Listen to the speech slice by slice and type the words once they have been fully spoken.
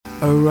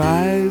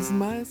Arise,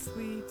 my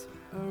sweet,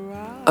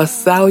 arise. A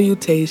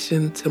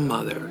salutation to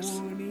mothers.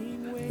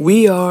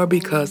 We are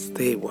because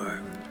they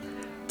were.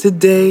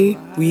 Today,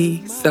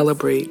 we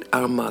celebrate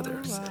our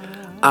mothers,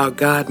 our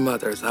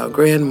godmothers, our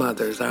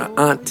grandmothers, our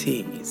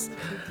aunties,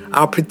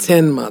 our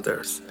pretend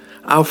mothers,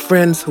 our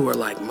friends who are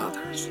like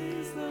mothers.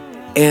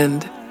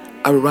 And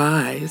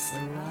Arise,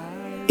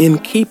 in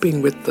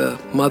keeping with the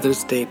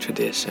Mother's Day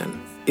tradition,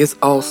 is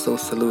also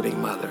saluting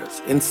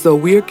mothers. And so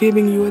we're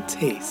giving you a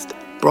taste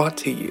brought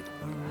to you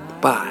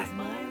by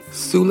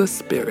Sula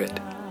Spirit.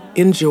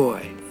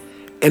 Enjoy.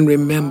 And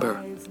remember,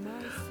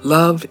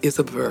 love is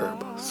a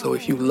verb. So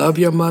if you love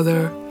your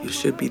mother, you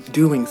should be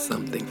doing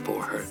something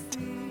for her.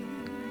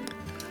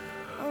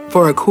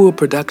 For Akua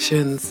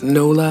Productions,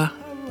 Nola,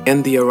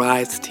 and the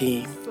Arise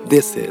team,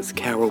 this is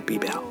Carol B.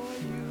 Bell.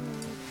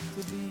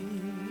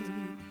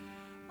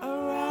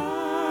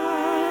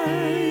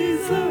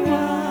 Arise,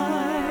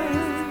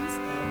 arise,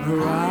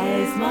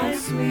 arise, my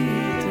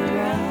sweet,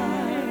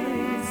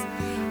 arise,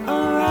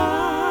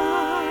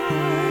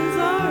 arise,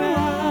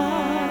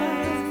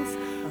 arise,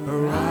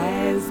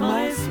 arise,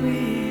 my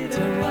sweet,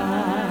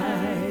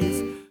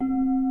 arise.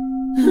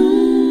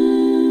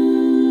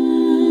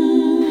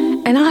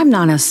 And I'm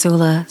Nana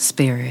Sula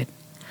Spirit,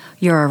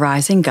 your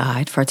arising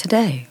guide for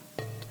today.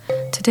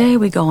 Today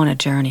we go on a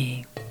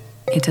journey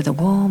into the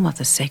womb of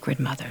the sacred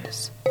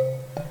mothers.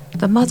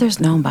 The mothers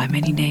known by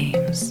many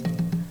names: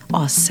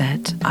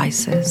 Osset,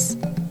 Isis,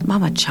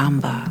 Mama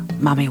Chamba,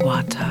 Mami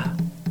Wata,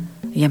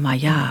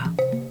 Yemaya,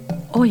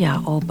 Oya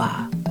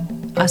Oba,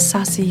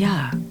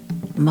 Asasiya,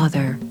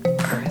 Mother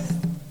Earth.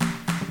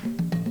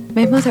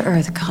 May Mother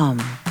Earth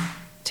come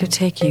to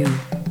take you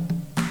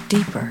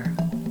deeper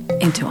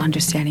into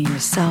understanding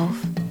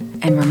yourself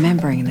and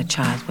remembering the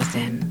child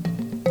within.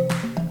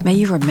 May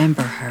you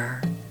remember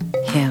her,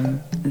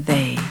 him,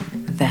 they,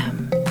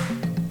 them.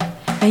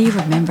 May you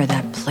remember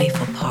that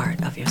playful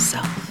part of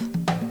yourself,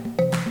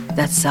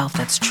 that self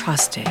that's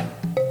trusting,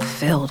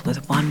 filled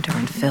with wonder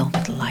and filled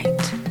with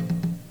light.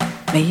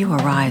 May you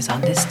arise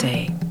on this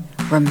day,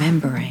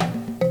 remembering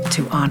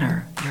to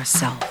honor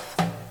yourself.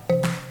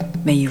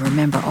 May you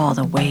remember all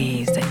the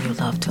ways that you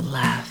love to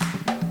laugh.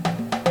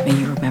 May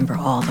you remember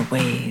all the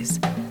ways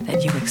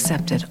that you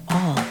accepted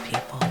all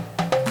people,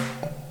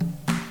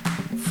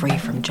 free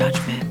from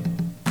judgment,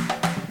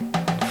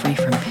 free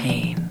from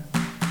pain.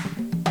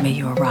 May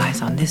you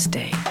arise on this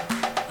day,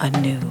 a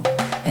new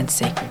and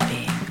sacred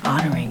being,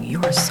 honoring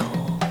your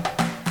soul,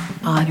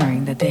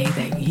 honoring the day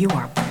that you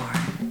are born.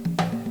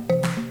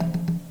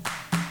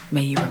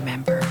 May you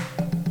remember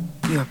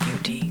your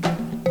beauty.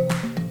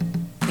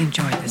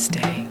 Enjoy this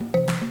day.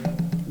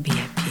 Be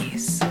at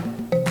peace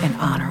and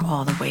honor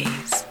all the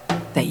ways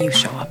that you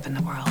show up in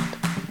the world.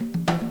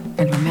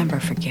 And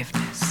remember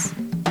forgiveness.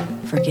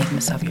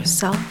 Forgiveness of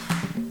yourself,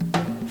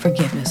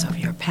 forgiveness of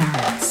your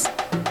parents,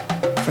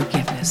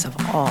 forgiveness of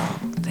all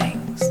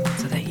things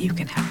so that you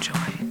can have joy.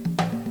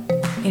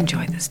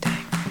 Enjoy this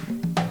day.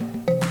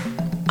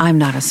 I'm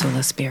not a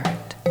Sula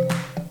Spirit.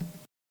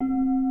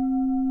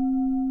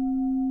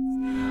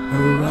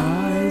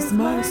 Arise,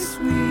 my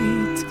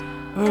sweet,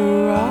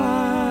 arise.